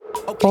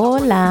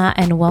Hola,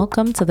 and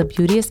welcome to the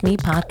Beauty is Me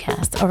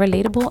podcast, a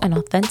relatable and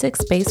authentic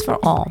space for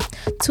all.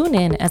 Tune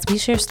in as we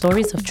share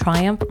stories of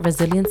triumph,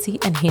 resiliency,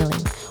 and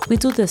healing. We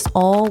do this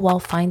all while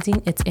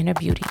finding its inner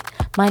beauty.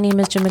 My name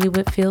is Jamily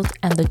Whitfield,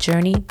 and the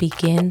journey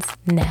begins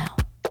now.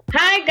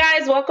 Hi,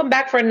 guys. Welcome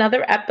back for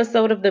another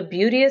episode of the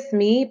Beauty is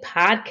Me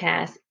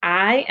podcast.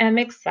 I am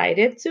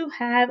excited to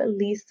have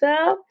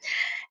Lisa.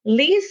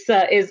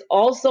 Lisa is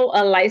also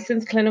a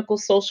licensed clinical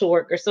social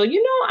worker. So,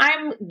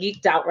 I'm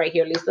geeked out right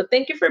here, Lisa.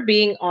 Thank you for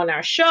being on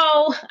our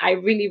show. I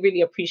really,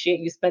 really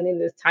appreciate you spending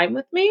this time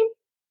with me.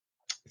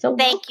 So,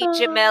 Thank you,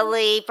 welcome.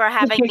 Jamily, for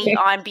having me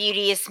on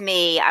Beauty is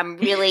Me. I'm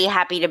really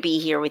happy to be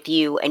here with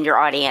you and your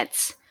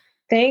audience.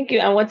 Thank you.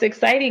 And what's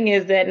exciting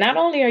is that not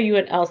only are you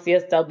an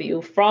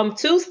LCSW from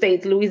two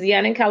states,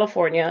 Louisiana and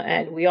California,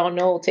 and we all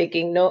know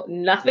taking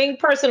nothing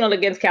personal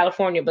against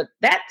California, but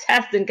that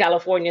test in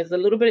California is a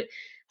little bit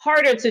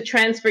harder to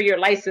transfer your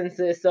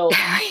licenses. So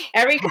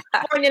every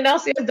Californian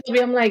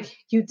LCSW, I'm like,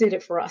 you did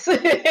it for us.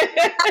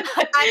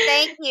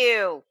 Thank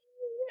you.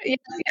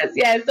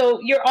 Yes. So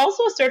you're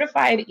also a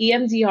certified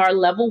EMDR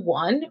level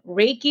 1,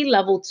 Reiki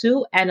level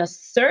 2, and a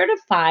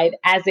certified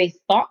as a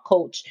thought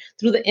coach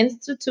through the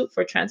Institute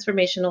for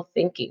Transformational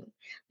Thinking.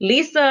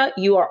 Lisa,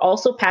 you are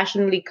also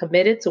passionately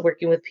committed to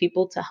working with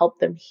people to help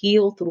them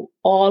heal through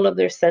all of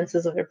their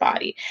senses of their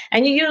body.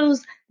 And you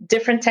use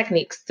different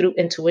techniques through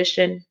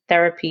intuition,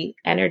 therapy,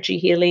 energy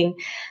healing,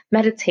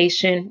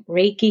 meditation,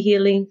 Reiki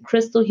healing,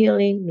 crystal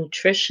healing,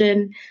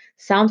 nutrition,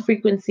 sound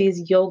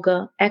frequencies,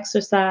 yoga,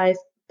 exercise,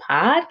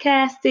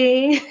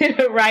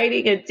 podcasting,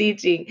 writing, and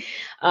teaching.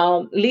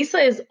 Lisa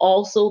is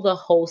also the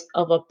host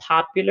of a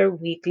popular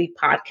weekly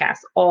podcast,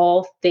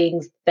 All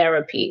Things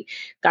Therapy.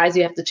 Guys,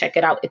 you have to check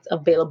it out. It's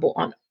available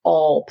on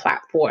all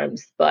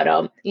platforms.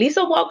 But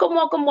Lisa, welcome,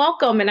 welcome,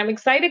 welcome. And I'm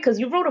excited because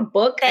you wrote a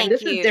book and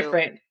this is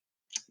different.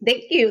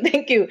 Thank you.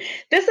 Thank you.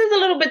 This is a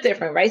little bit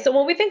different, right? So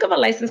when we think of a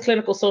licensed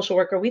clinical social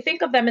worker, we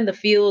think of them in the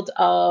field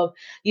of,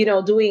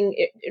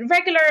 doing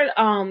regular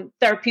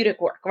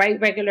therapeutic work, right?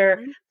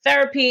 Regular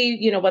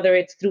therapy, whether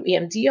it's through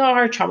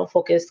EMDR, trauma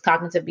focused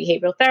cognitive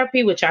behavioral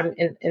therapy, which I'm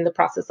in the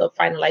process of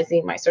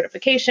finalizing my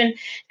certification,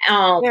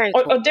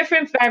 or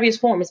different various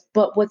forms.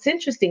 But what's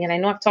interesting, and I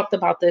know I've talked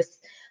about this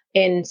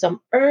in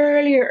some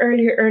earlier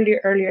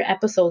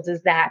episodes,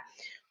 is that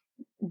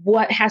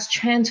what has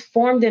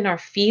transformed in our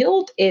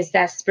field is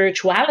that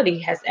spirituality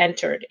has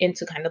entered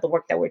into kind of the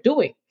work that we're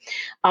doing.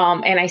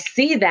 And I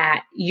see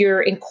that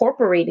you're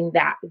incorporating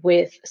that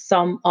with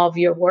some of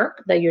your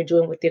work that you're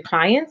doing with your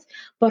clients,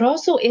 but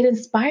also it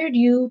inspired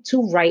you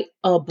to write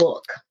a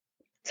book.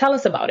 Tell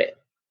us about it.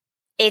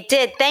 It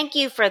did. Thank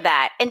you for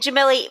that. And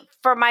Jamily,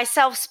 for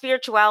myself,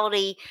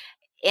 spirituality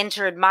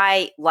entered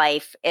my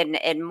life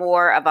in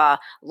more of a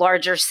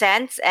larger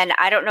sense. And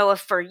I don't know if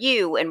for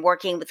you in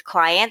working with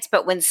clients,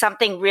 but when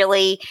something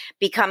really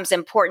becomes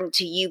important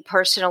to you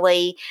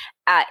personally,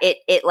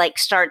 it like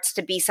starts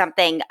to be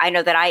something I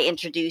know that I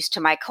introduce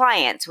to my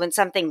clients. When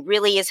something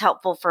really is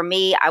helpful for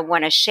me, I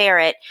want to share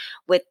it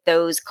with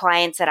those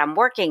clients that I'm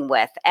working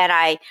with.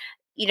 And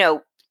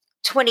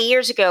 20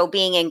 years ago,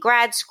 being in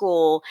grad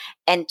school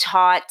and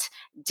taught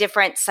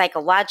different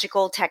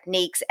psychological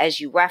techniques, as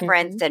you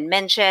referenced and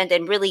mentioned,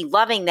 and really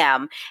loving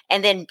them.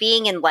 And then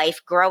being in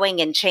life, growing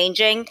and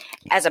changing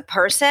as a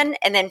person,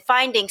 and then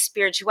finding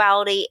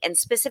spirituality and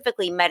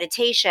specifically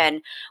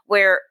meditation,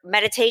 where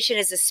meditation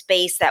is a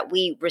space that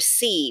we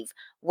receive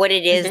what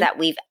it is that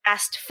we've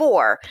asked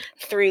for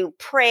through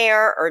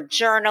prayer or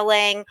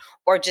journaling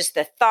or just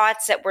the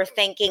thoughts that we're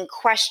thinking,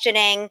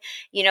 questioning,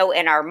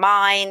 in our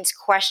minds,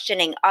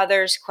 questioning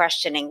others,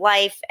 questioning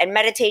life. And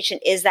meditation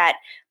is that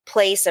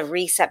place of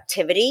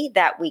receptivity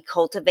that we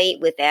cultivate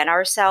within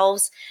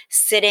ourselves,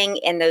 sitting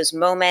in those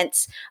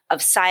moments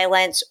of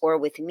silence or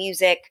with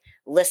music,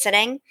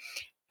 listening.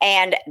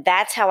 And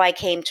that's how I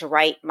came to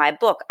write my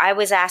book. I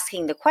was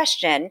asking the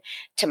question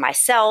to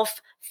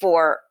myself,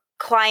 for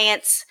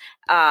clients,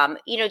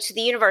 to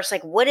the universe,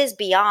 like, what is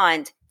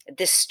beyond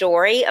this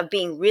story of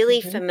being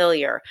really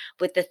familiar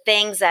with the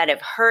things that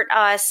have hurt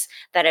us,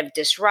 that have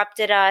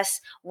disrupted us?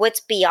 What's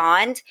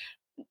beyond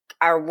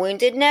our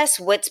woundedness?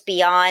 What's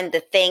beyond the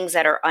things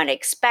that are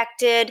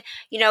unexpected?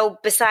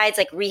 Besides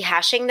like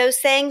rehashing those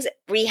things,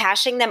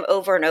 rehashing them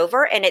over and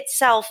over in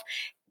itself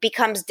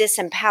becomes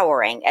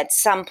disempowering at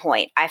some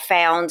point. I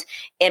found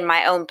in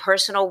my own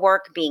personal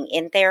work, being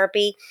in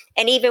therapy,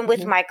 and even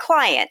with my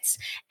clients.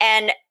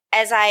 And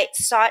as I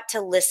sought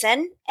to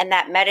listen in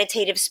that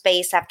meditative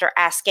space after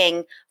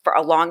asking for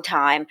a long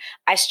time,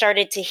 I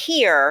started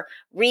to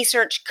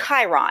research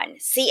Chiron,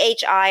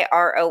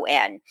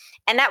 Chiron.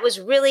 And that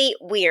was really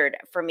weird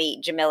for me,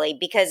 Jamily,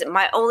 because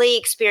my only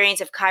experience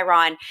of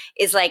Chiron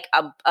is like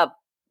a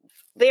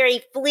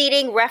very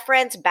fleeting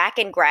reference back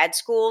in grad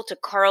school to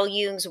Carl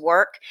Jung's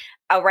work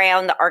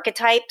around the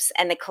archetypes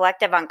and the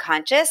collective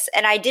unconscious.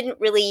 And I didn't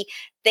really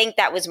think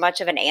that was much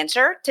of an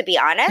answer, to be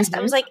honest.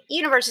 I was like,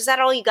 universe, is that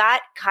all you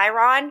got?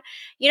 Chiron?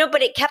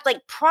 But it kept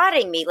like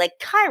prodding me like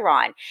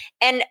Chiron.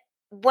 And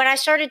when I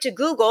started to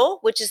Google,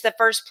 which is the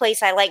first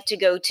place I like to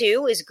go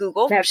to is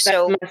Google.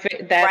 So,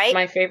 That's right?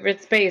 my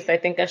favorite space. I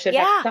think I should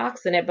have Yeah.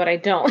 stocks in it, but I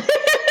don't.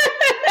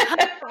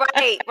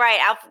 Right.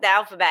 The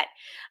alphabet.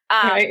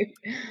 Um, Right.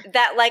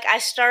 that like I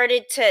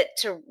started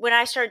to when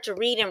I started to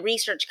read and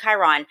research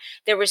Chiron,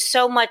 there was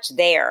so much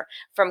there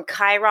from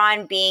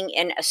Chiron being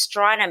in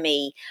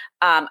astronomy,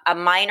 a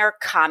minor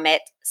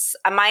planet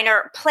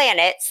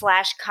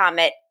slash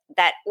comet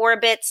that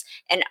orbits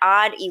an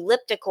odd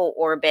elliptical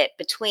orbit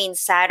between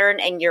Saturn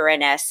and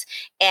Uranus.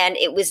 And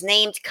it was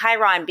named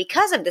Chiron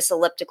because of this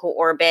elliptical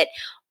orbit,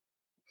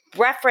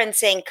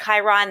 referencing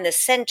Chiron the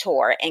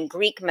centaur in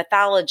Greek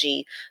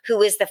mythology,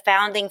 who is the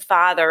founding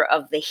father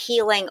of the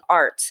healing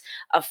arts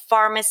of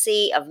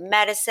pharmacy, of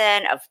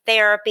medicine, of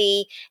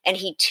therapy. And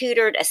he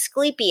tutored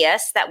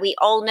Asclepius, that we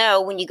all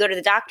know when you go to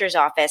the doctor's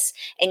office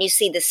and you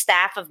see the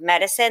staff of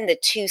medicine, the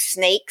two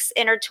snakes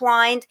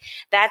intertwined.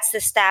 That's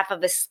the staff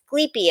of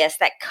Asclepius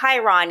that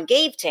Chiron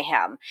gave to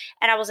him.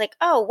 And I was like,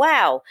 oh,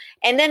 wow.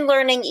 And then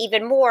learning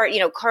even more,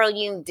 Carl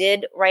Jung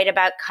did write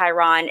about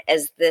Chiron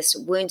as this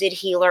wounded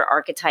healer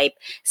archetype,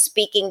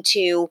 speaking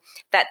to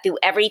that through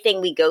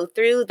everything we go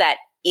through that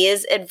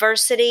is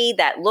adversity,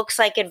 that looks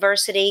like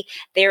adversity,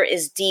 there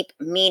is deep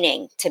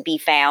meaning to be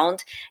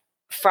found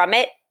from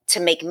it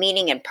to make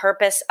meaning and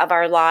purpose of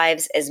our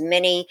lives. As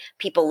many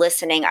people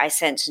listening, I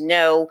sense,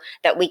 know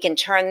that we can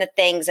turn the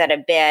things that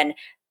have been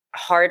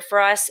hard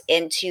for us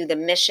into the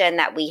mission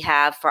that we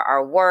have for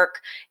our work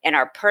and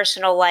our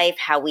personal life,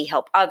 how we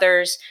help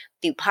others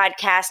through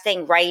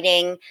podcasting,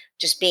 writing,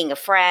 just being a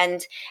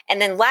friend. And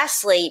then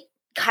lastly,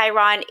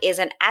 Chiron is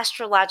an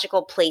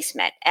astrological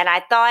placement. And I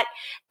thought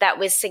that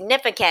was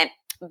significant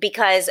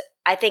because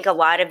I think a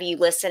lot of you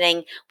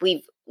listening,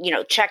 we've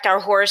checked our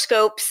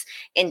horoscopes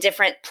in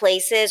different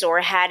places or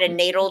had a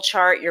natal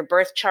chart, your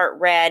birth chart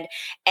read.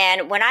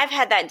 And when I've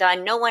had that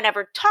done, no one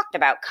ever talked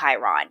about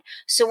Chiron.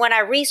 So when I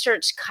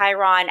researched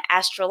Chiron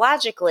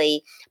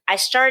astrologically, I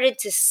started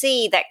to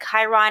see that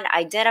Chiron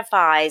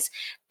identifies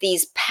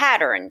these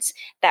patterns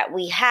that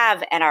we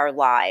have in our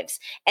lives.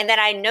 And then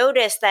I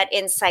noticed that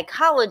in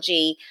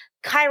psychology,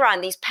 Chiron,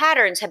 these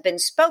patterns have been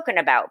spoken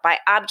about by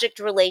object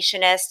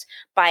relationists,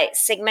 by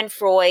Sigmund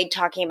Freud,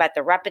 talking about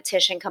the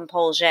repetition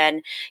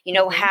compulsion,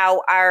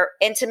 how our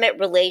intimate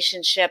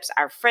relationships,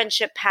 our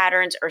friendship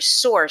patterns are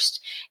sourced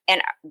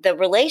and the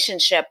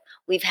relationship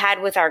we've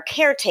had with our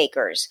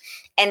caretakers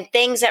and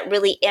things that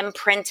really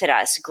imprinted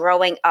us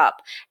growing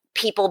up.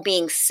 People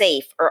being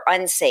safe or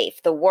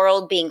unsafe, the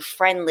world being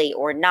friendly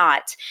or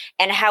not,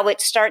 and how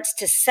it starts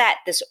to set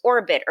this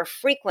orbit or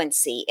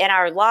frequency in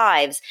our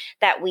lives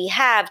that we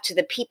have to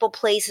the people,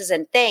 places,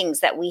 and things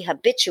that we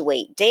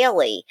habituate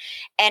daily.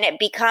 And it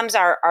becomes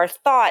our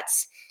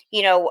thoughts,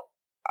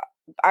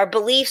 our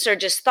beliefs are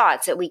just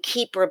thoughts that we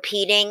keep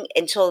repeating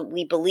until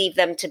we believe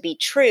them to be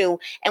true.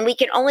 And we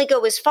can only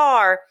go as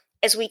far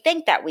as we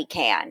think that we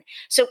can.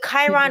 So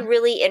Chiron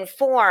really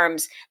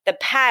informs the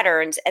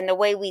patterns and the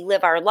way we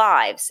live our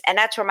lives. And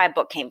that's where my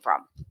book came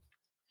from.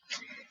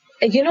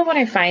 You know what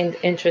I find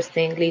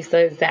interesting,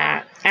 Lisa, is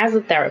that as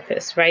a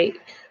therapist, right?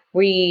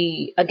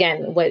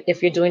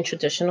 If you're doing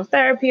traditional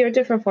therapy or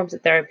different forms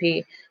of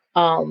therapy,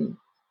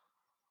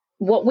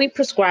 what we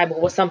prescribe, or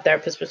what some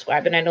therapists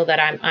prescribe, and I know that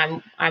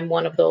I'm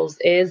one of those,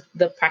 is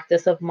the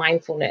practice of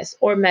mindfulness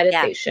or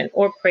meditation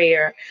or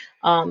prayer,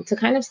 to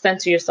kind of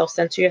center yourself,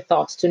 center your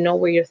thoughts, to know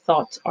where your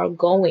thoughts are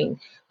going.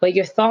 But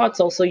your thoughts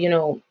also,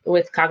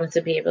 with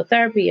cognitive behavioral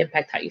therapy,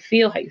 impact how you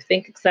feel, how you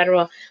think,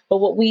 etc. But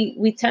what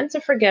we tend to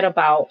forget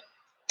about,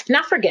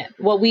 not forget,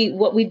 what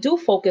we do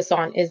focus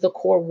on is the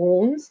core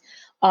wounds,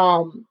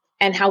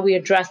 and how we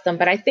address them.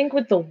 But I think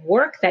with the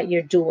work that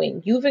you're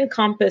doing, you've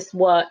encompassed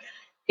what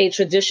a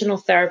traditional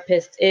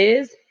therapist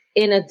is,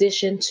 in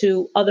addition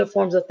to other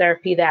forms of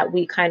therapy that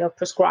we kind of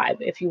prescribe,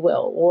 if you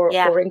will,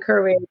 or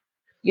encourage,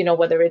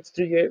 whether it's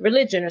through your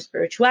religion or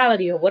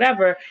spirituality or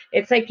whatever.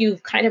 It's like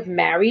you've kind of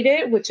married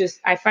it, which is,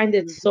 I find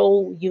it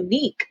so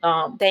unique.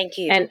 Thank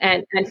you.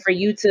 And for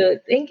you to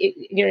think,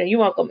 you're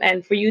welcome.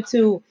 And for you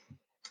to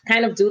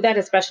kind of do that,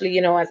 especially,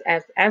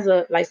 as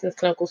a licensed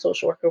clinical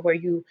social worker, where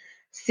you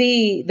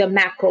see the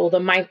macro, the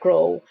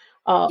micro,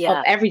 of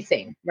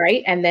everything,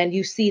 right? And then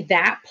you see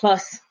that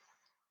plus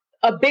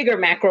a bigger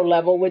macro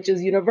level, which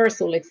is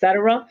universal, et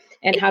cetera.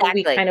 And how do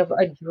we kind of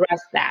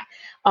address that?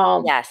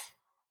 Yes.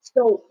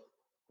 So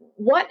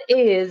what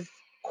is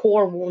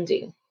core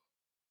wounding?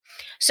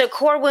 So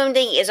core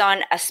wounding is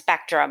on a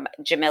spectrum,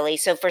 Jamily.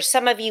 So for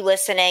some of you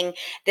listening,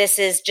 this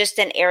is just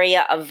an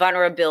area of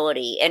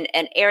vulnerability, and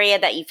an area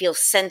that you feel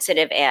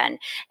sensitive in,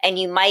 and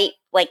you might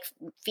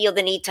feel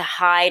the need to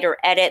hide or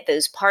edit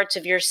those parts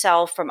of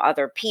yourself from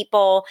other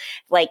people.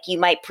 Like you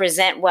might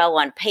present well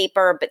on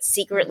paper, but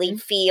secretly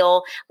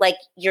feel like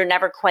you're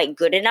never quite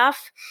good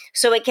enough.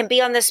 So it can be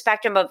on the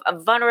spectrum of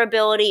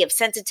vulnerability, of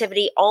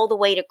sensitivity, all the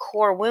way to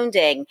core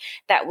wounding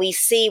that we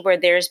see where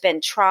there's been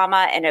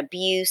trauma and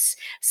abuse,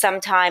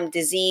 sometimes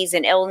disease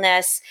and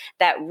illness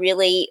that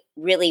really,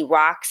 really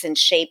rocks and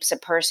shapes a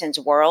person's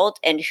world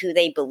and who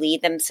they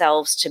believe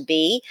themselves to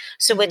be.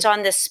 So it's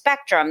on the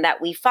spectrum that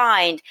we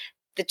find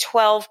the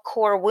 12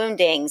 core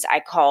woundings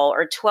I call,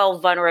 or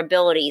 12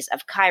 vulnerabilities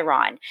of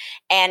Chiron.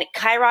 And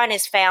Chiron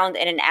is found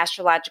in an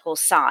astrological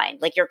sign.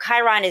 Like your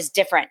Chiron is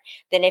different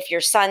than if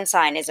your sun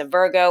sign is a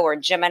Virgo or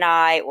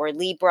Gemini or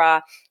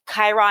Libra.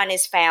 Chiron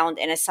is found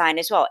in a sign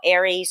as well,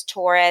 Aries,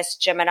 Taurus,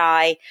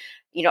 Gemini,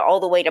 all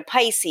the way to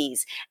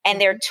Pisces. And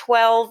there are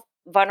 12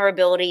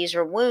 vulnerabilities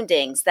or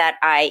woundings that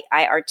I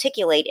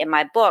articulate in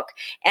my book.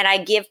 And I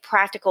give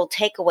practical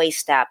takeaway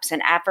steps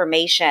and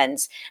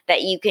affirmations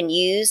that you can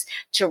use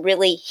to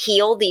really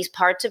heal these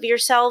parts of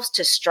yourselves,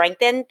 to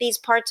strengthen these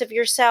parts of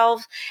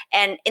yourself.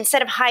 And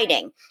instead of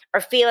hiding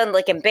or feeling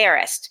like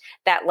embarrassed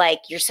that like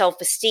your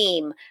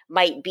self-esteem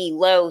might be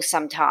low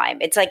sometime,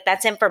 it's like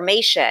that's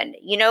information,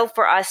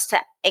 for us to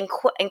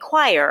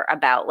inquire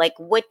about, like,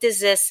 what does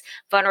this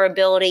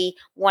vulnerability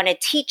want to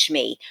teach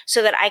me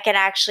so that I can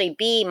actually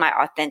be my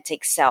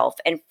authentic self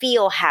and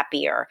feel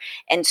happier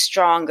and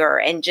stronger,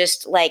 and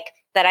just like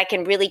that I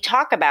can really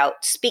talk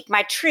about, speak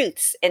my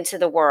truths into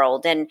the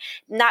world and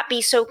not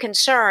be so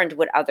concerned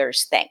what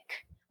others think.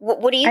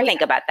 What do you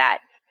think about that?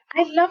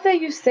 I love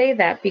that you say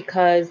that,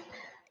 because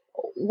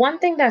one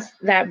thing that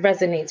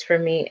resonates for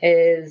me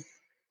is,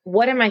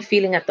 what am I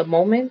feeling at the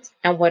moment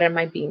and what am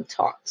I being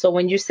taught? So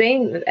when you're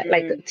saying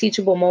like a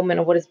teachable moment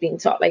of what is being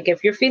taught, like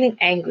if you're feeling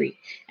angry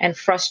and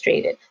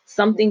frustrated,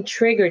 something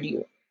triggered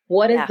you.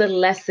 What is the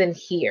lesson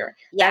here?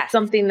 Yes. That's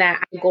something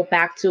that I go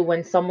back to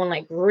when someone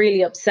like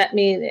really upset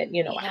me,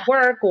 at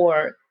work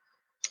or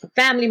a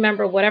family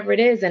member, whatever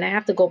it is. And I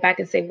have to go back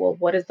and say, well,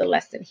 what is the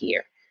lesson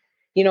here?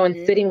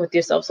 And sitting with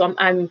yourself. So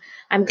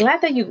I'm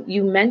glad that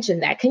you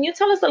mentioned that. Can you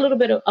tell us a little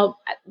bit of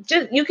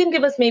just, you can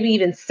give us maybe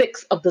even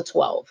 6 of the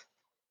 12?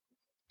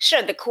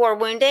 Sure. The core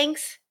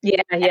woundings.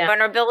 Yeah. And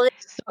vulnerability.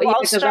 So,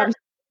 I'll start.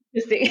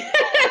 You can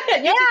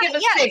give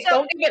us 6.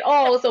 Don't give it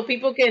all, so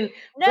people can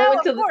go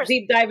into the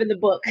deep dive in the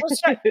book.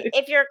 Well,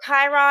 if your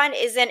Chiron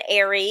is in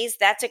Aries,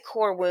 that's a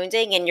core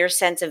wounding in your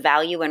sense of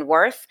value and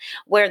worth,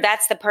 where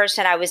that's the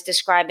person I was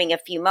describing a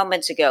few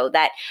moments ago,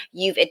 that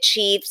you've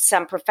achieved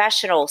some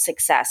professional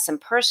success, some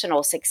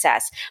personal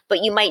success,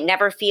 but you might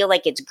never feel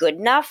like it's good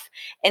enough.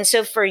 And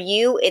so for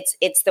you,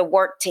 it's the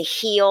work to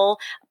heal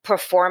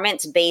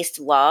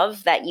performance-based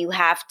love that you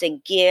have to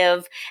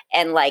give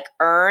and like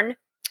earn,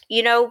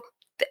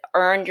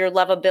 earn your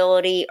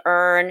lovability,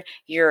 earn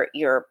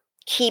your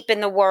keep in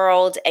the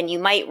world. And you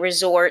might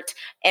resort,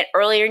 and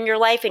earlier in your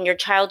life, in your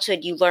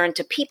childhood, you learn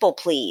to people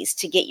please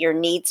to get your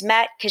needs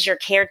met, because your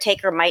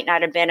caretaker might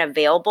not have been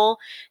available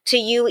to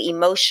you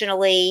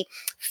emotionally,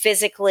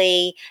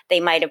 physically.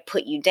 They might have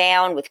put you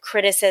down with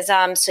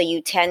criticism. So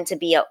you tend to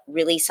be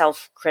really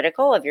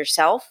self-critical of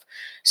yourself.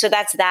 So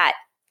that's that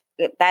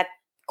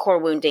core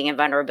wounding and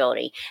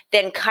vulnerability.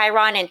 Then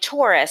Chiron in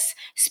Taurus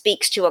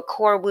speaks to a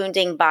core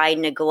wounding by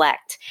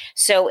neglect.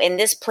 So in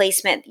this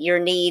placement, your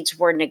needs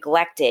were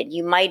neglected.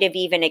 You might have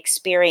even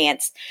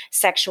experienced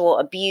sexual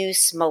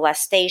abuse,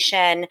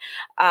 molestation,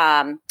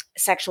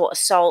 sexual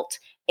assault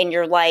in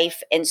your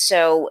life. And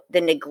so the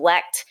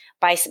neglect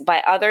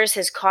by others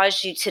has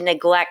caused you to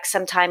neglect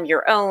sometime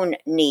your own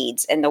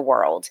needs in the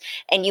world.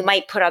 And you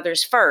might put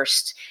others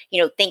first,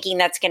 thinking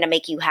that's going to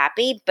make you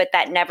happy, but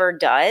that never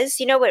does.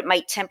 It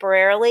might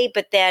temporarily,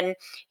 but then,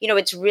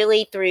 it's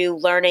really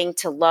through learning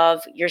to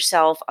love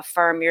yourself,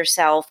 affirm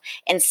yourself,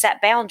 and set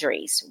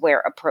boundaries where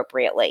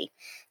appropriate.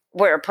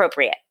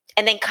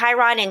 And then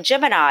Chiron in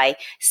Gemini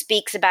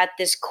speaks about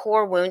this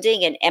core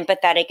wounding and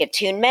empathetic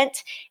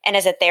attunement. And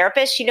as a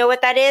therapist, you know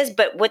what that is.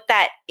 But what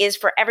that is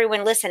for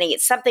everyone listening,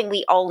 it's something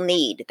we all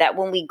need, that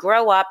when we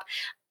grow up,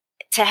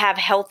 to have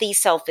healthy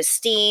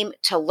self-esteem,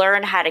 to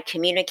learn how to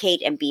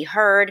communicate and be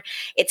heard,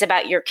 it's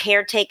about your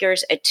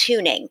caretakers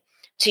attuning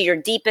to your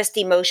deepest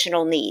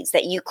emotional needs,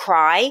 that you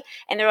cry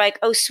and they're like,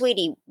 oh,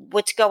 sweetie,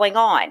 what's going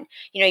on?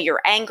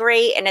 You're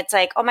angry and it's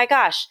like, oh my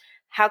gosh,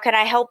 how can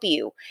I help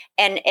you?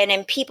 And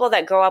in people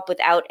that grow up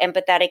without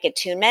empathetic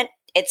attunement,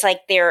 it's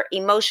like their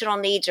emotional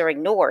needs are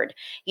ignored,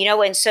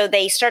 and so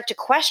they start to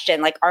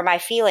question, like, are my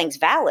feelings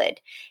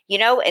valid?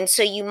 And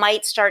so you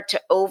might start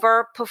to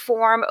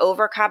overperform,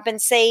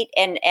 overcompensate,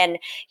 and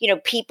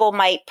people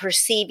might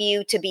perceive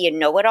you to be a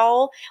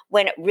know-it-all,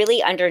 when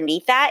really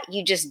underneath that,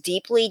 you just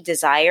deeply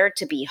desire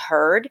to be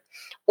heard.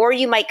 Or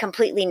you might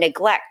completely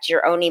neglect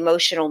your own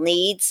emotional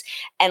needs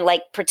and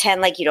like pretend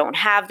like you don't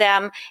have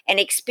them and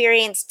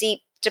experience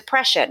deep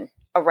depression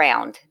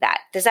around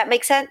that. Does that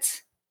make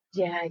sense?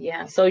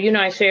 Yeah. So,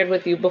 I shared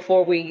with you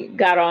before we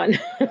got on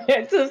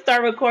to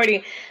start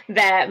recording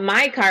that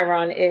my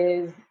Chiron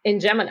is in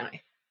Gemini.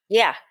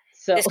 Yeah.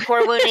 So this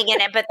core wounding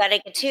and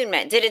empathetic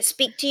attunement. Did it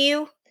speak to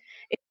you?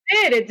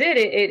 It did.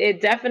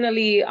 It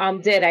definitely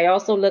did. I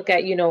also look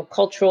at,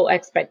 cultural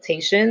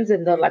expectations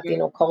in the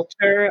Latino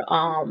culture.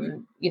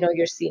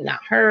 You're seen, not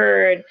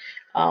heard.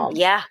 What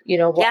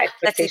expectations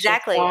that's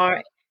exactly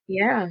are.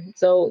 Yeah.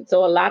 So a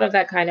lot of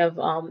that kind of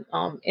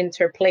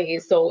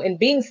interplays. So in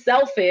being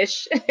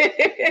selfish,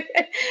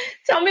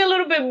 tell me a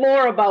little bit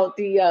more about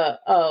the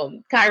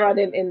Chiron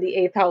in the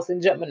 8th house in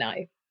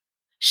Gemini.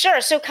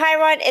 Sure. So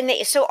Chiron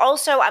so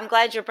also I'm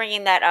glad you're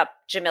bringing that up,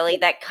 Jamili,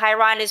 that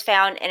Chiron is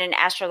found in an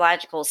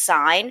astrological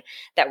sign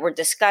that we're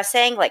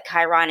discussing, like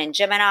Chiron and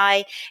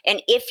Gemini.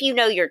 And if you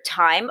know your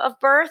time of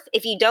birth,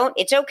 if you don't,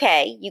 it's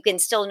okay. You can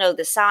still know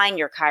the sign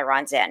your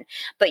Chiron's in,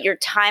 but your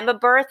time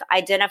of birth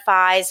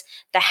identifies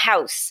the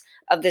house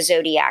of the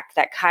zodiac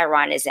that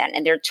Chiron is in.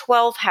 And there are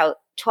 12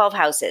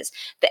 houses.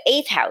 The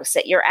eighth house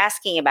that you're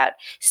asking about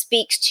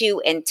speaks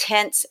to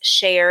intense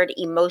shared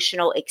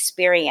emotional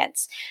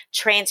experience,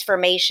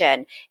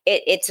 transformation.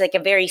 It's like a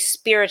very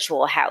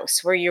spiritual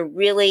house where you're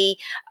really,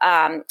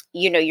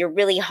 you're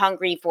really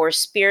hungry for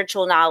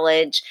spiritual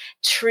knowledge,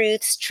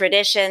 truths,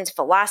 traditions,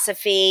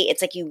 philosophy.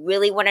 It's like you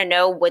really want to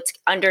know what's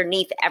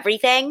underneath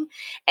everything.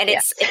 And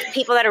Yes. it's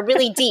people that are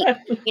really deep.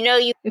 You have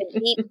a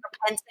deep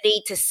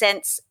propensity to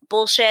sense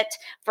bullshit,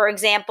 for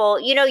example.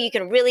 You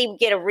can really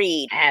get a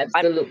read.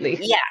 Absolutely.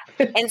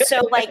 Yeah. And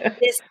so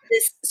like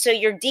so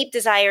your deep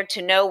desire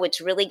to know what's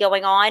really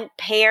going on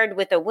paired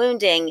with a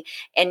wounding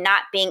and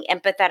not being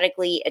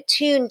empathetically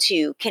attuned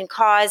to can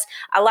cause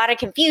a lot of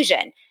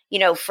confusion,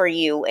 for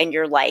you in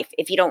your life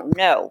if you don't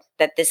know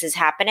that this is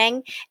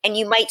happening. And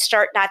you might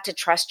start not to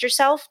trust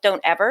yourself.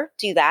 Don't ever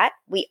do that.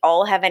 We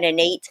all have an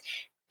innate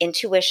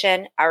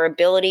intuition, our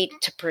ability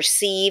to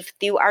perceive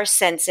through our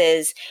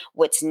senses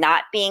what's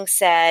not being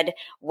said,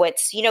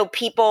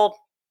 people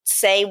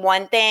say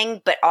one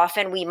thing, but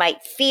often we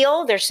might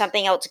feel there's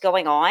something else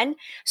going on.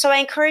 So I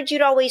encourage you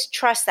to always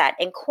trust that,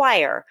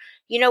 inquire,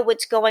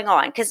 what's going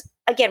on. Because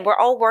again, we're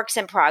all works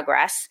in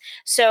progress.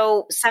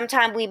 So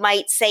sometimes we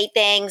might say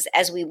things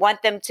as we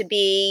want them to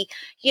be,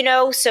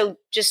 so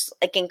just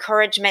like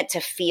encouragement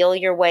to feel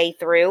your way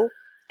through.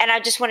 And I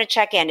just want to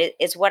check in.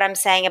 Is what I'm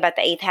saying about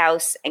the eighth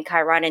house and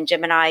Chiron and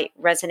Gemini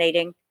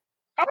resonating?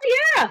 Oh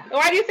yeah.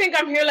 Why do you think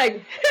I'm here?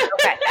 Like,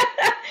 Okay.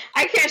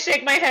 I can't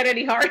shake my head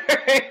any harder.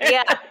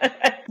 Yeah.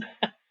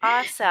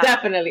 Awesome.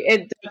 Definitely.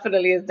 It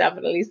definitely is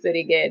definitely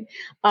sitting in.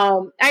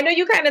 I know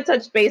you kind of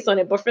touched base on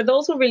it, but for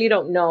those who really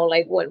don't know,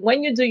 like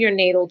when you do your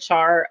natal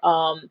chart,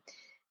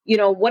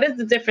 what is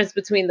the difference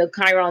between the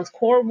Chiron's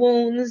core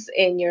wounds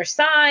in your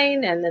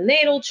sign and the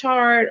natal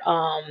chart,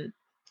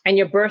 and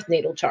your birth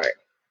natal chart?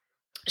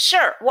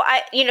 Sure. Well,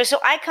 so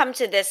I come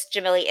to this,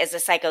 Jamili, as a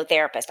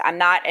psychotherapist. I'm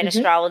not an Mm-hmm.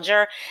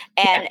 astrologer.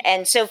 Yeah.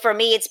 And so for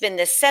me, it's been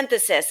this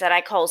synthesis that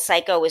I call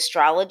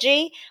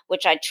psychoastrology,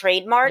 which I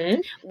trademarked,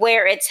 Mm-hmm.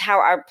 where it's how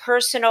our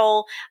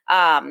personal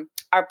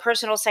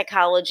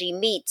psychology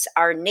meets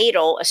our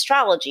natal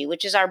astrology,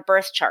 which is our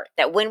birth chart.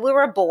 That when we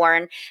were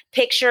born,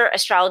 picture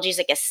astrology is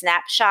like a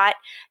snapshot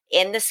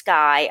in the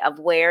sky of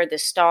where the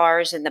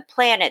stars and the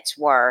planets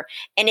were.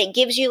 And it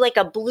gives you like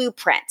a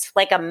blueprint,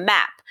 like a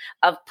map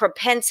of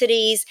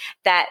propensities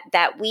that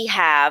we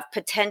have,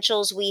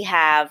 potentials we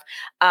have,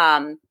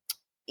 and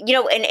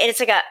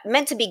it's like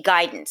meant to be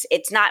guidance.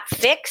 It's not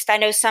fixed. I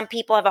know some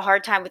people have a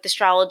hard time with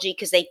astrology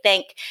because they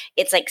think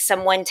it's like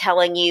someone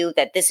telling you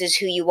that this is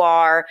who you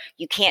are,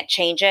 you can't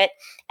change it.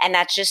 And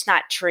that's just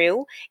not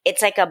true.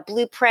 It's like a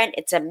blueprint,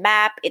 it's a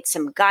map, it's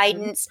some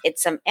guidance,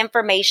 it's some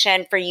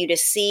information for you to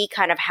see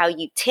kind of how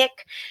you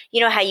tick,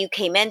 how you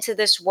came into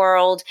this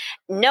world,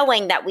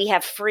 knowing that we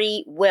have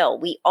free will.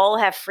 We all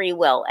have free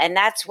will. And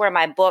that's where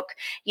my book,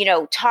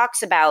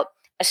 talks about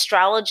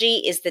astrology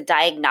is the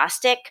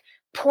diagnostic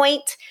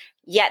point,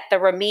 yet the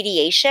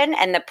remediation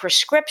and the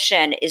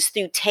prescription is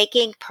through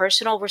taking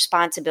personal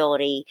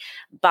responsibility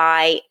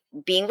by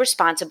being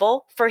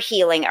responsible for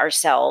healing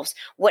ourselves.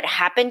 What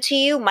happened to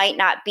you might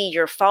not be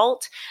your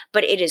fault,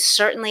 but it is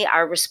certainly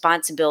our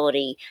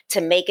responsibility to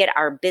make it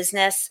our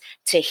business,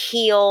 to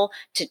heal,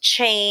 to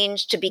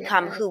change, to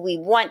become who we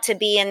want to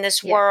be in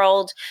this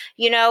world,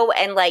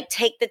 and like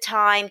take the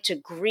time to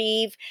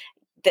grieve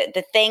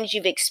the things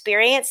you've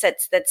experienced.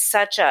 That's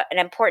such an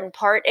important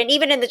part. And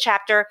even in the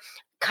chapter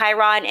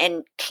Chiron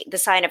and the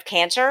sign of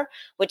Cancer,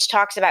 which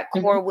talks about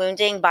core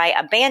wounding by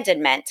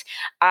abandonment,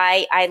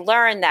 I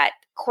learned that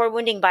core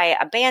wounding by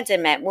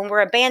abandonment, when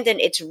we're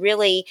abandoned,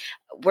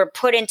 we're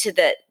put into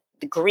the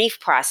grief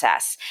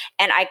process.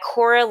 And I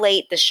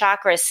correlate the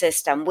chakra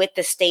system with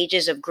the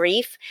stages of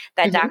grief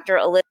that Dr.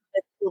 Elizabeth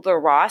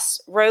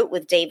Kubler-Ross wrote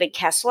with David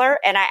Kessler.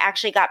 And I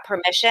actually got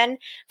permission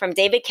from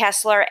David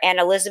Kessler and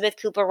Elizabeth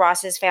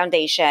Kubler-Ross's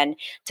foundation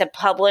to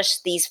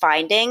publish these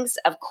findings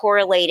of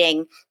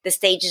correlating the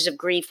stages of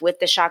grief with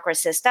the chakra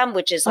system,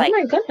 which is like, oh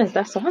my goodness,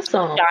 that's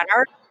awesome.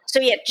 So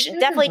yeah,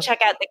 definitely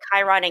check out the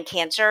Chiron and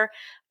Cancer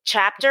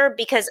chapter,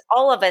 because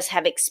all of us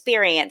have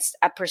experienced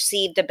a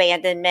perceived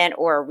abandonment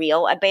or a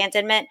real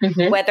abandonment,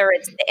 whether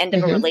it's the end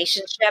of a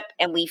relationship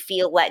and we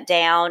feel let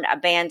down,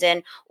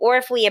 abandoned, or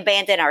if we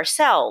abandon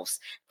ourselves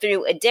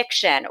through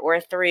addiction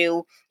or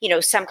through,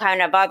 some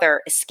kind of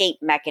other escape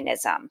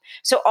mechanism.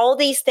 So all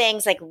these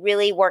things like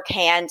really work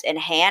hand in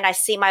hand. I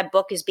see my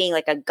book as being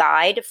like a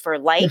guide for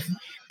life,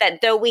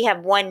 that though we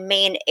have one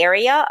main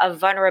area of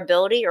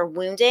vulnerability or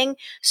wounding,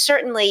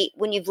 certainly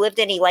when you've lived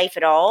any life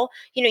at all,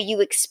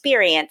 you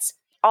experience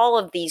all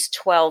of these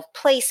 12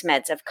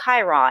 placements of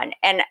Chiron.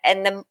 And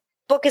the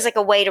book is like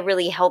a way to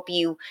really help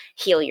you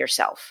heal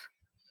yourself.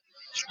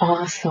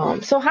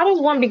 Awesome. So how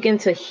does one begin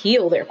to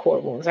heal their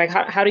core wounds? Like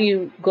how do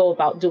you go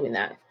about doing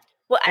that?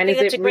 Well, I And think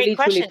is that's it a great really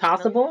truly question, Jamil.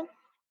 possible?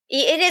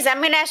 It is. I'm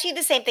going to ask you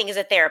the same thing as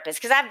a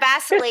therapist because I've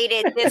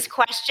vacillated this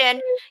question,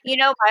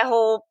 my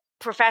whole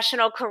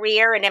professional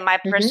career and in my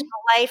Hmm. personal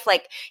life.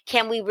 Like,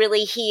 can we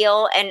really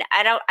heal? And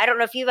I don't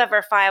know if you've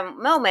ever found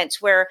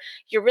moments where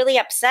you're really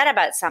upset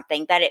about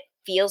something that it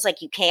feels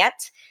like you can't,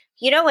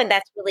 and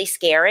that's really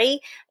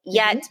scary. Hmm.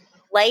 Yet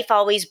life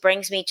always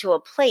brings me to a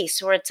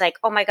place where it's like,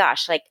 oh my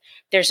gosh, like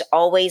there's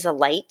always a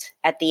light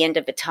at the end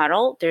of a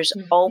tunnel. There's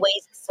Hmm.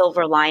 always a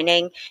silver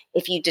lining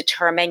if you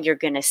determine you're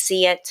going to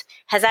see it.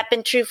 Has that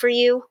been true for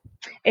you?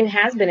 It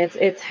has been.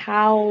 It's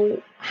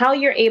how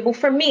you're able.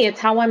 For me, it's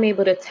how I'm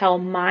able to tell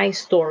my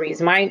stories,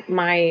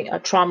 my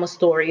trauma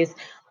stories,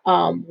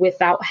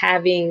 without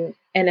having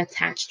an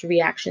attached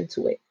reaction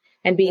to it,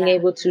 and being Yeah.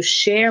 able to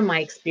share my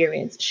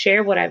experience,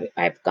 share what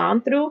I've gone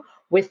through, Yeah.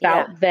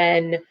 without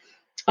then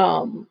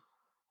um,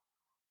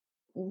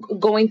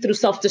 going through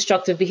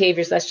self-destructive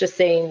behaviors. Let's just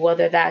saying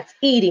whether that's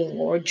eating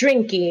or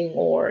drinking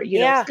or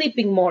Yeah.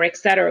 sleeping more,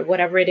 etc.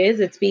 Whatever it is,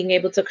 it's being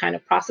able to kind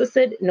of process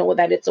it, know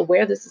that it's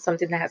aware this is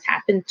something that has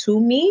happened to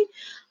me,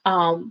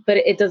 but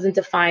it doesn't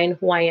define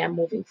who I am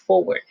moving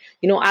forward.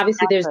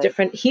 Obviously there's Exactly.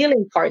 different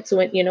healing parts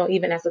when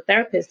even as a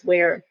therapist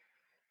where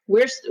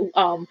we're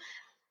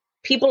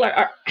people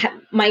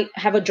might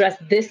have addressed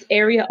this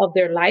area of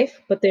their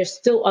life, but there's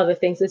still other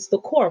things. It's the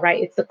core,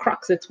 right? It's the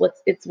crux. It's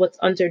what's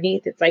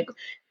underneath. It's like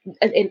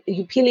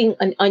you peeling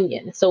an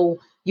onion. So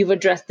you've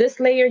addressed this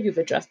layer, you've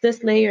addressed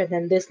this layer, and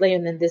then this layer,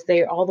 and then this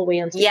layer, all the way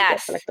until you get to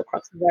Yes. like the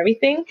crux of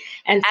everything.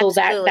 And so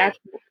that Absolutely.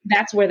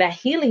 that's where that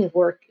healing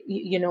work,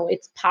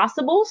 it's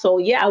possible. So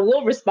yeah, I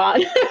will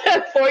respond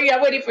for you.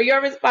 I'm waiting for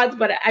your response,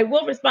 but I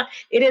will respond.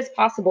 It is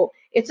possible.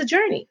 It's a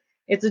journey.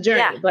 It's a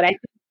Yeah. journey. But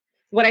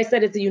what I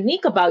said is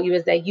unique about you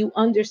is that you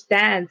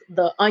understand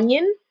the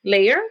onion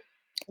layer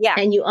Yeah.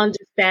 and you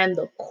understand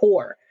the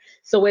core.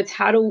 So it's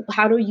how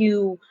do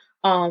you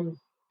um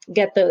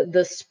get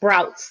the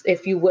sprouts,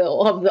 if you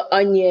will, of the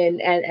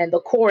onion and the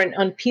core, and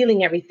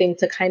unpeeling everything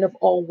to kind of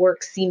all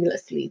work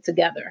seamlessly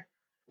together.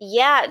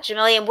 Yeah,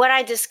 Jamelia, and what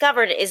I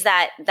discovered is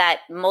that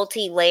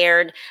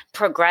multi-layered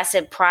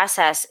progressive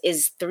process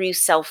is through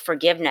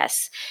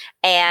self-forgiveness.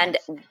 And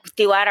Yes.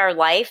 throughout our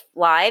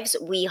lives,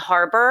 we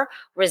harbor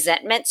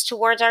resentments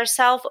towards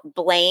ourselves,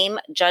 blame,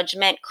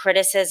 judgment,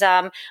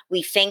 criticism.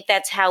 We think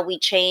that's how we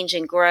change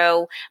and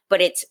grow,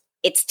 but it's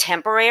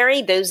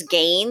temporary. Those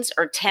gains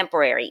are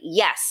temporary.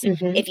 Yes,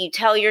 Hmm. if you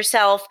tell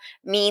yourself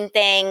mean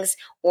things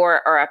or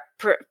a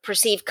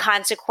perceived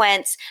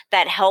consequence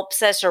that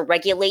helps us or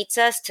regulates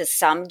us to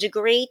some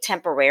degree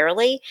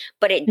temporarily,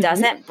 but it Hmm.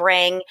 doesn't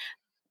bring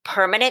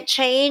permanent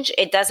change.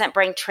 It doesn't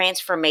bring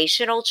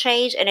transformational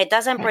change and it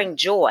doesn't Right. bring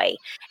joy.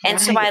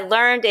 And so Right. I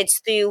learned it's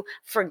through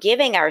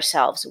forgiving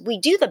ourselves. We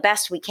do the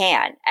best we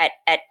can at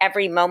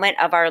every moment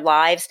of our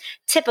lives.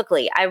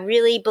 Typically, I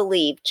really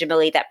believe,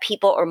 Jamili, that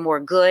people are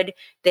more good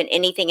than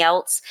anything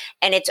else.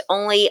 And it's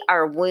only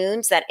our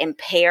wounds that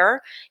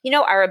impair,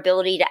 our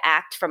ability to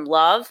act from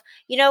love.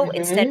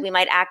 Instead Hmm. we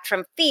might act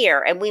from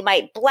fear and we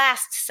might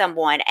blast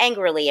someone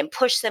angrily and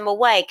push them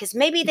away because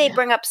maybe they Yeah.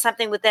 bring up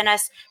something within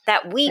us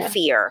that we Yeah.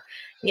 fear,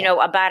 Yeah.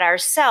 about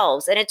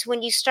ourselves. And it's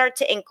when you start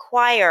to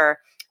inquire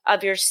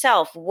of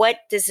yourself, what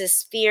does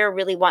this fear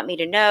really want me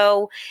to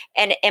know?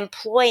 And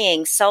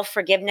employing self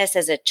forgiveness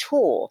as a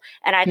tool.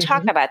 And I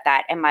talk Hmm. about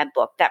that in my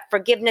book, that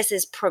forgiveness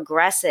is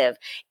progressive.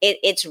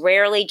 It's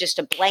rarely just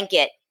a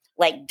blanket,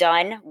 like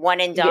done, one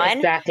and Yeah, done,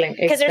 exactly.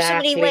 because there's so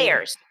many Exactly.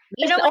 layers.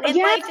 Yes. Oh, And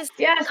yes. life is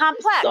Yes.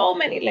 complex. So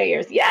many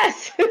layers.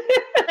 Yes.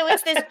 So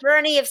it's this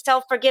journey of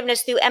self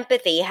forgiveness through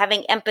empathy,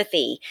 having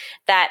empathy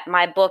that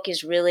my book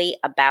is really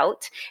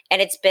about.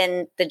 And it's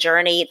been the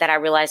journey that I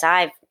realize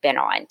I've been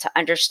on to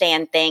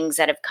understand things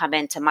that have come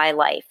into my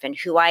life and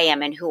who I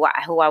am and who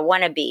I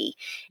want to be.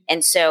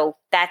 And so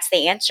that's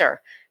the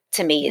answer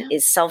to me Yeah.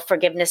 is self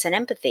forgiveness and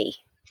empathy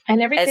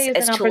And every day is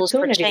as an tools for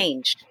opportunity,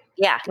 change.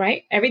 Yeah.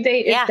 right? Every day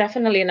is Yeah.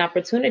 definitely an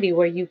opportunity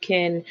where you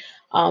can,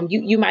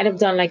 you might have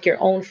done like your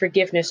own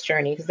forgiveness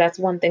journey, because that's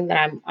one thing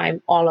that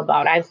I'm all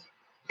about. I've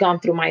gone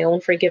through my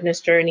own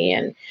forgiveness journey,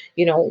 and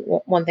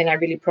one thing I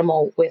really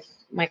promote with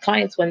my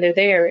clients when they're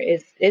there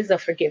is a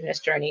forgiveness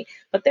journey.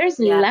 But there's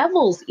Yeah.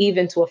 levels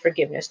even to a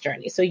forgiveness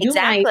journey. So you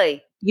might,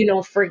 Exactly.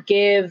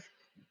 forgive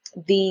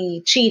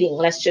the cheating,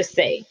 let's just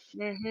say.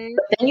 Hmm.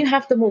 But then you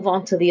have to move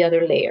on to the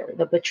other layer,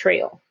 the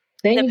betrayal.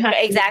 Then you have to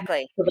move on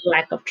Exactly. to the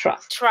lack of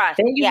trust. Trust.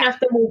 Then you Yeah. have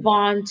to move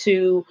on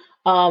to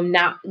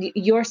now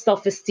your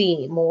self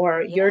esteem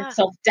or your Yeah.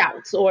 self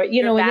doubts, or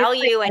Your and it's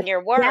value like and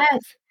your worth.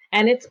 yes,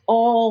 and it's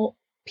all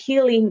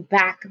peeling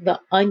back the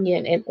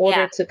onion in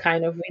order Yeah. to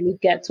kind of really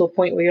get to a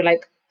point where you're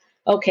like,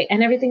 okay,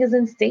 and everything is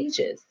in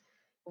stages.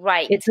 It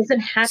Right.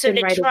 doesn't So happen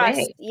to right trust,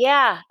 away.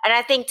 yeah. And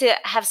I think to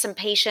have some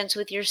patience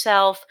with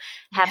yourself,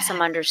 have some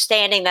Yes.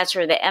 understanding. That's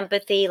where the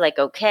empathy, like,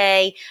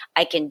 okay,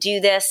 I can do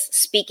this.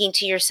 Speaking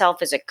to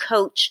yourself as a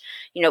coach,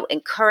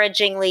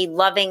 encouragingly,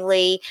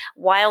 lovingly,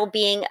 while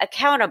being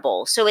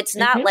accountable. So it's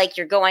not Hmm. like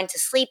you're going to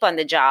sleep on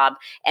the job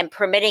and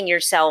permitting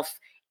yourself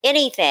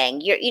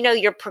anything.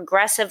 You're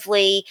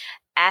progressively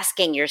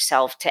asking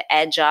yourself to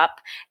edge up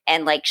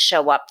and like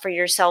show up for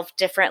yourself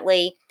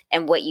differently,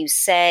 and what you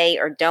say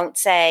or don't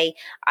say.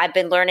 I've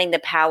been learning the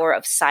power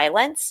of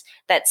silence,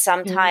 that Mm.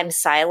 sometimes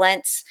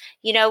silence,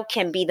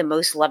 can be the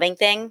most loving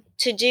thing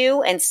to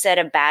do instead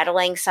of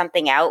battling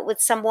something out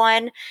with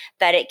someone,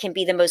 that it can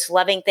be the most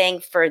loving thing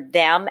for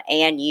them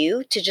and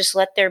you to just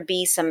let there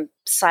be some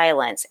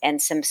silence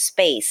and some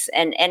space.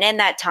 And in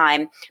that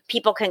time,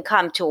 people can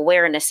come to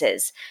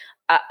awarenesses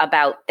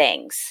about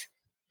things.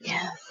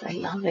 Yes, I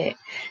love it.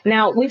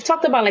 Now, we've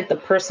talked about like the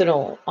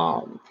personal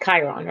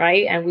Chiron,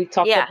 right? And we've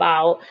talked Yeah.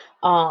 about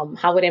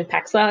how it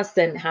impacts us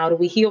and how do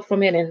we heal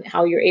from it and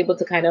how you're able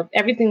to kind of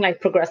everything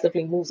like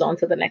progressively moves on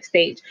to the next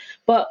stage.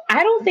 But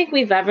I don't think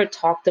we've ever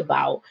talked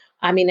about,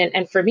 I mean,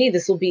 and for me,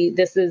 this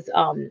is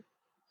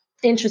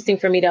interesting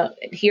for me to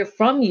hear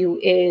from you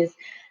is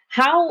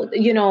how,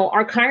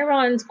 are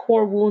Chiron's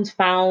core wounds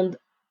found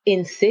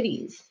in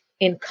cities,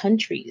 in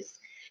countries,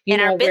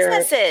 And our where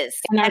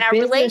businesses in our and our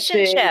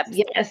relationships. relationships.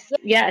 Yes,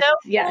 Yeah, yes, so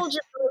yes. cool.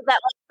 Just that,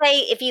 let's say,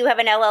 if you have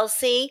an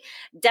LLC,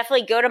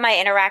 definitely go to my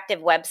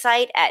interactive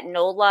website at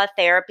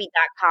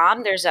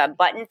nolatherapy.com. There's a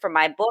button for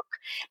my book,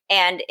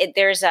 and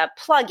there's a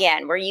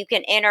plug-in where you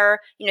can enter,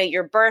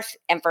 your birth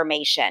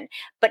information.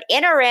 But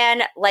enter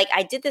in, like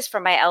I did this for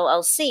my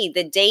LLC,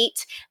 the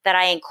date that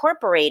I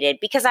incorporated,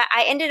 because I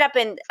ended up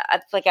in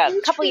like a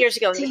couple years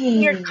ago in this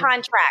weird Interesting.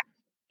 contract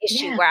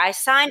issue Yeah. where I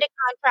signed a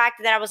contract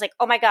and then I was like,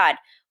 oh my God,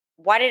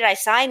 why did I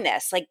sign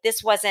this? Like,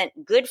 this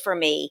wasn't good for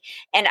me.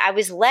 And I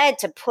was led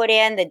to put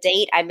in the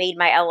date I made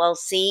my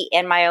LLC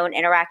in my own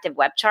interactive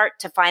web chart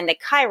to find the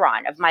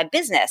Chiron of my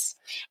business.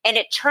 And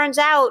it turns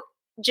out,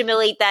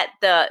 Jamili, that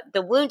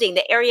the wounding,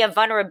 the area of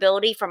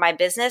vulnerability for my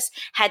business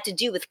had to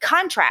do with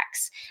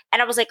contracts.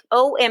 And I was like,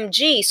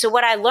 OMG. So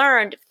what I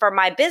learned for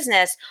my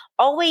business,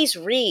 always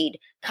read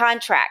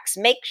contracts,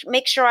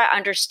 make sure I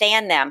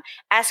understand them,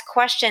 ask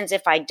questions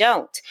if I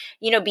don't,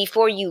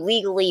 before you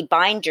legally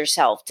bind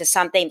yourself to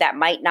something that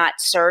might not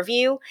serve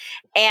you.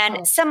 And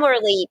Oh,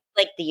 similarly,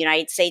 like the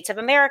United States of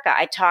America,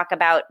 I talk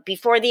about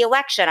before the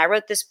election. I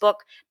wrote this book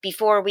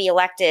before we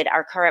elected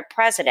our current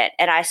president,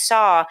 and I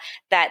saw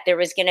that there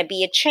was going to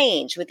be a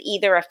change with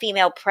either a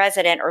female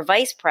president or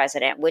vice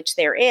president, which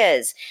there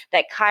is,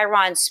 that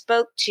Chiron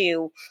spoke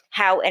to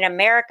how in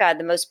America,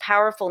 the most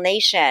powerful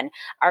nation,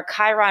 our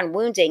Chiron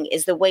wounding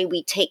is the way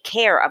we take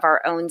care of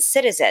our own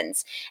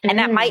citizens. And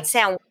that might mm,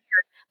 sound,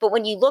 but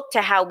when you look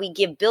to how we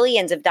give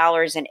billions of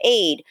dollars in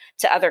aid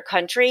to other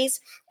countries,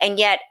 and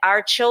yet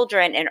our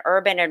children in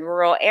urban and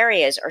rural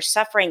areas are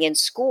suffering in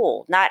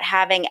school, not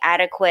having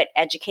adequate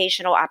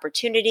educational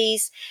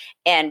opportunities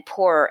in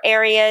poorer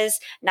areas,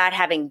 not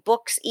having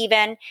books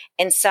even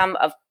in some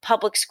of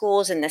public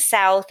schools in the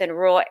South and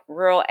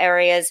rural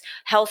areas,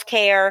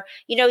 healthcare,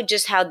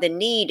 just how the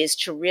need is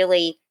to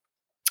really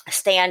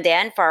stand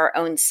in for our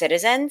own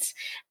citizens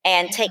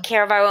and yeah. take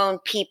care of our own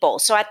people.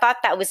 So I thought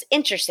that was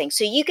interesting.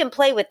 So you can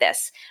play with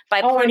this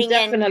by Oh, I'm putting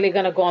in, definitely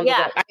gonna go on the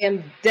yeah, web. I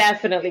am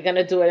definitely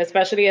gonna do it,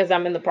 especially as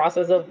I'm in the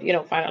process of,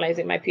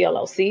 finalizing my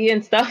PLLC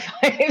and stuff.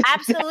 I'm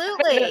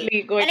absolutely.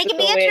 definitely going And it to can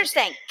be go in.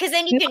 interesting because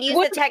then you No, can it use the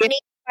would be.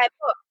 technique of my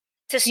book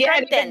to Yeah,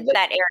 and even strengthen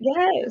that area.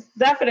 yes,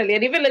 definitely.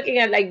 And even looking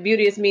at like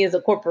Beauty is Me as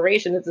a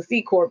corporation, it's a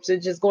C corp. So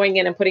just going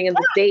in and putting in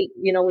the date,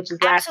 which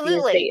is last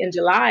year's Absolutely. date in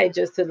July,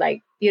 just to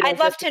like, I'd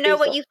love just to to know see.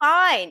 what So you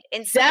find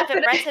and see if it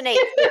definitely,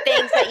 resonates with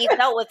things that you've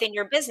dealt with in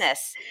your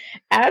business.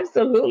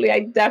 absolutely,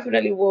 I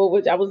definitely will.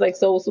 Which I was like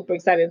so super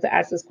excited to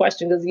ask this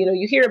question because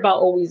you hear about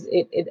always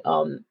it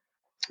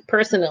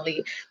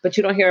personally, but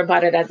you don't hear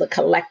about it as a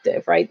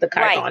collective, right? The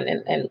Right. Chiron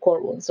and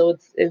Corwin. So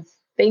it's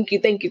thank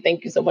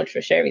you so much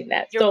for sharing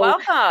that. You're So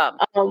welcome.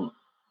 um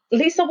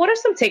Lisa, what are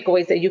some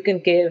takeaways that you can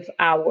give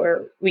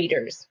our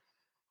readers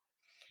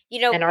You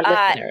know, and our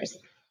listeners?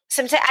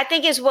 sometimes I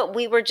think is what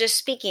we were just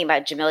speaking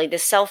about, Jamili, the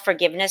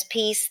self-forgiveness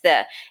piece,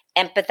 the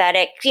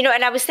empathetic,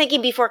 and I was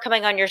thinking before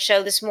coming on your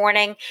show this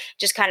morning,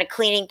 just kind of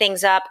cleaning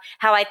things up,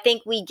 how I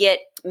think we get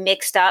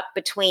mixed up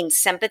between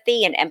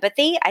sympathy and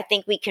empathy. I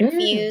think we Mm,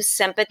 confuse yes,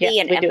 sympathy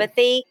and we do.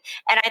 empathy.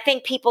 And I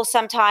think people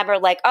sometimes are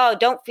like, oh,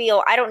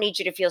 I don't need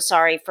you to feel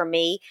sorry for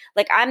me.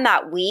 Like, I'm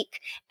not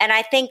weak. And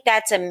I think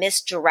that's a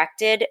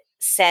misdirected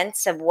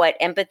sense of what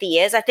empathy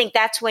is. I think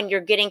that's when you're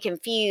getting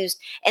confused.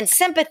 And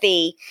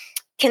sympathy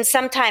can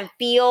sometimes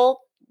feel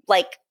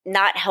like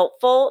not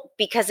helpful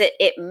because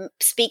it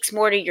speaks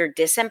more to your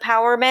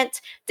disempowerment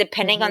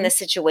depending on Hmm. the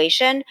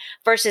situation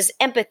versus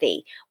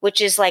empathy, which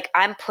is like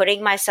I'm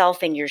putting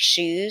myself in your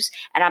shoes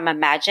and I'm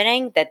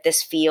imagining that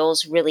this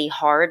feels really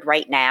hard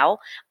right now.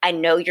 I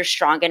know you're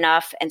strong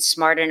enough and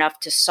smart enough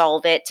to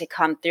solve it, to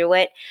come through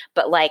it,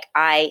 but like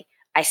I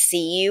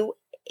see you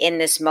in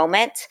this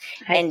moment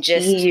I and see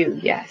just, you.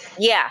 Yes.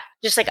 yeah,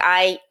 just like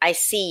I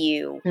see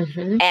you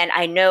Hmm. and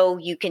I know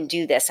you can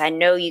do this. I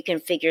know you can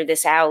figure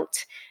this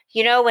out.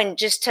 And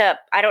just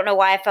I don't know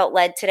why I felt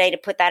led today to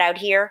put that out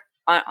here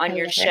I on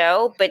your love it.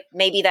 show, but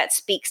maybe that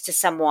speaks to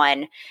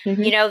someone,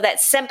 Hmm. that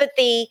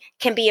sympathy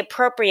can be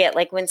appropriate.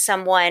 Like when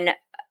someone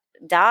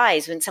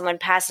dies, when someone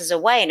passes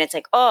away, and it's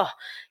like, oh,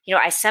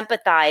 I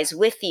sympathize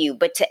with you.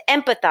 But to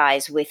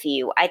empathize with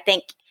you, I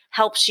think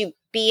helps you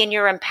be in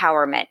your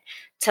empowerment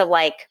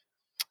to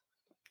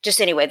just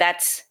anyway,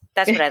 that's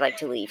what I like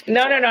to leave.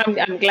 No.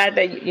 I'm glad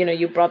that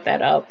you brought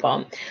that up.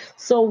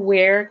 So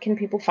where can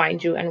people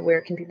find you, and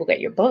where can people get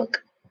your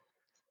book?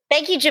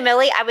 Thank you,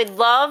 Jamily. I would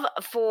love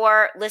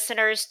for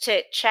listeners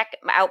to check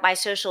out my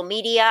social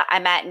media.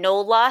 I'm at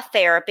Nola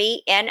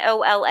Therapy,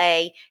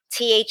 NOLA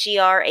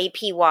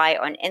THERAPY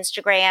on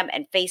Instagram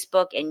and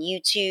Facebook and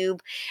YouTube.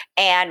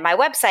 And my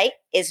website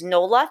is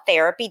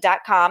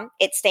nolatherapy.com.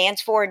 It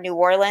stands for New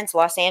Orleans,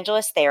 Los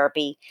Angeles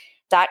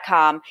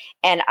Therapy.com.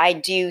 And I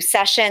do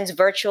sessions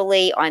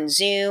virtually on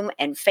Zoom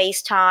and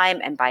FaceTime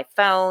and by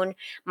phone.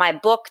 My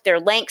book, there are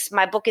links.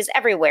 My book is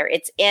everywhere.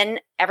 It's in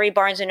every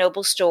Barnes &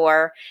 Noble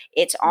store.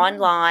 It's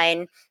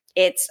online.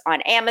 It's on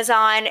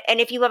Amazon.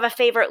 And if you have a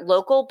favorite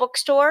local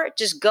bookstore,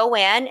 just go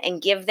in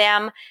and give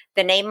them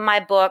the name of my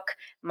book,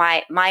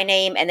 my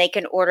name, and they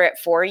can order it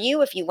for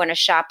you if you want to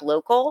shop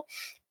local.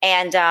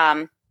 And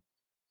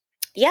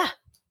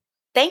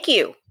thank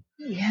you.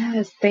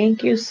 Yes,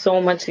 thank you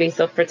so much,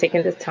 Lisa, for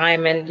taking this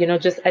time and,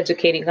 just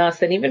educating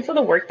us, and even for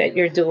the work that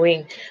you're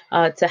doing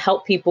to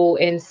help people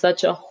in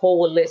such a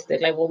holistic,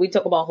 like when we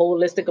talk about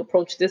holistic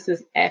approach, this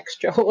is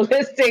extra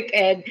holistic.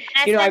 And,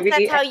 I really,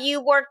 that's how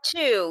you work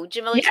too,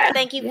 Jamily. Yeah, so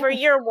thank you for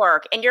your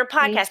work and your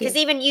podcast. Because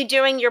even you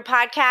doing your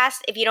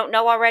podcast, if you don't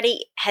know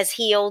already, has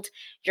healed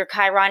your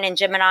Chiron and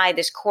Gemini,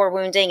 this core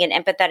wounding and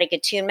empathetic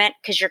attunement,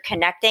 because you're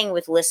connecting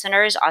with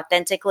listeners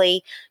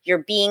authentically.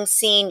 You're being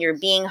seen, you're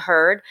being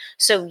heard.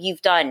 So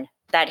you've done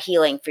that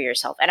healing for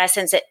yourself. And I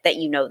sense it that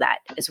you know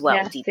that as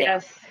well.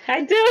 Yes,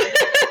 I do.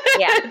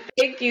 Yeah.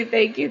 Thank you.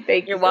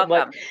 You're welcome.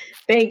 Much.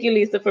 Thank you,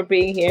 Lisa, for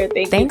being here.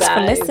 Thanks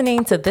for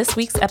listening to this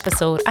week's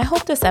episode. I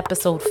hope this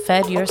episode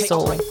fed your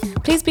soul.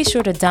 Please be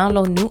sure to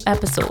download new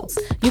episodes.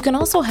 You can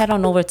also head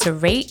on over to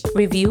rate,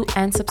 review,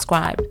 and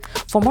subscribe.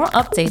 For more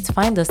updates,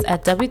 find us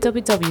at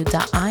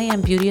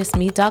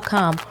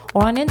www.IamBeauteousMe.com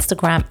or on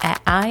Instagram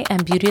at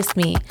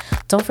IamBeauteousMe.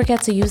 Don't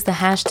forget to use the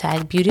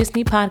hashtag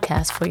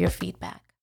BeauteousMePodcast for your feedback.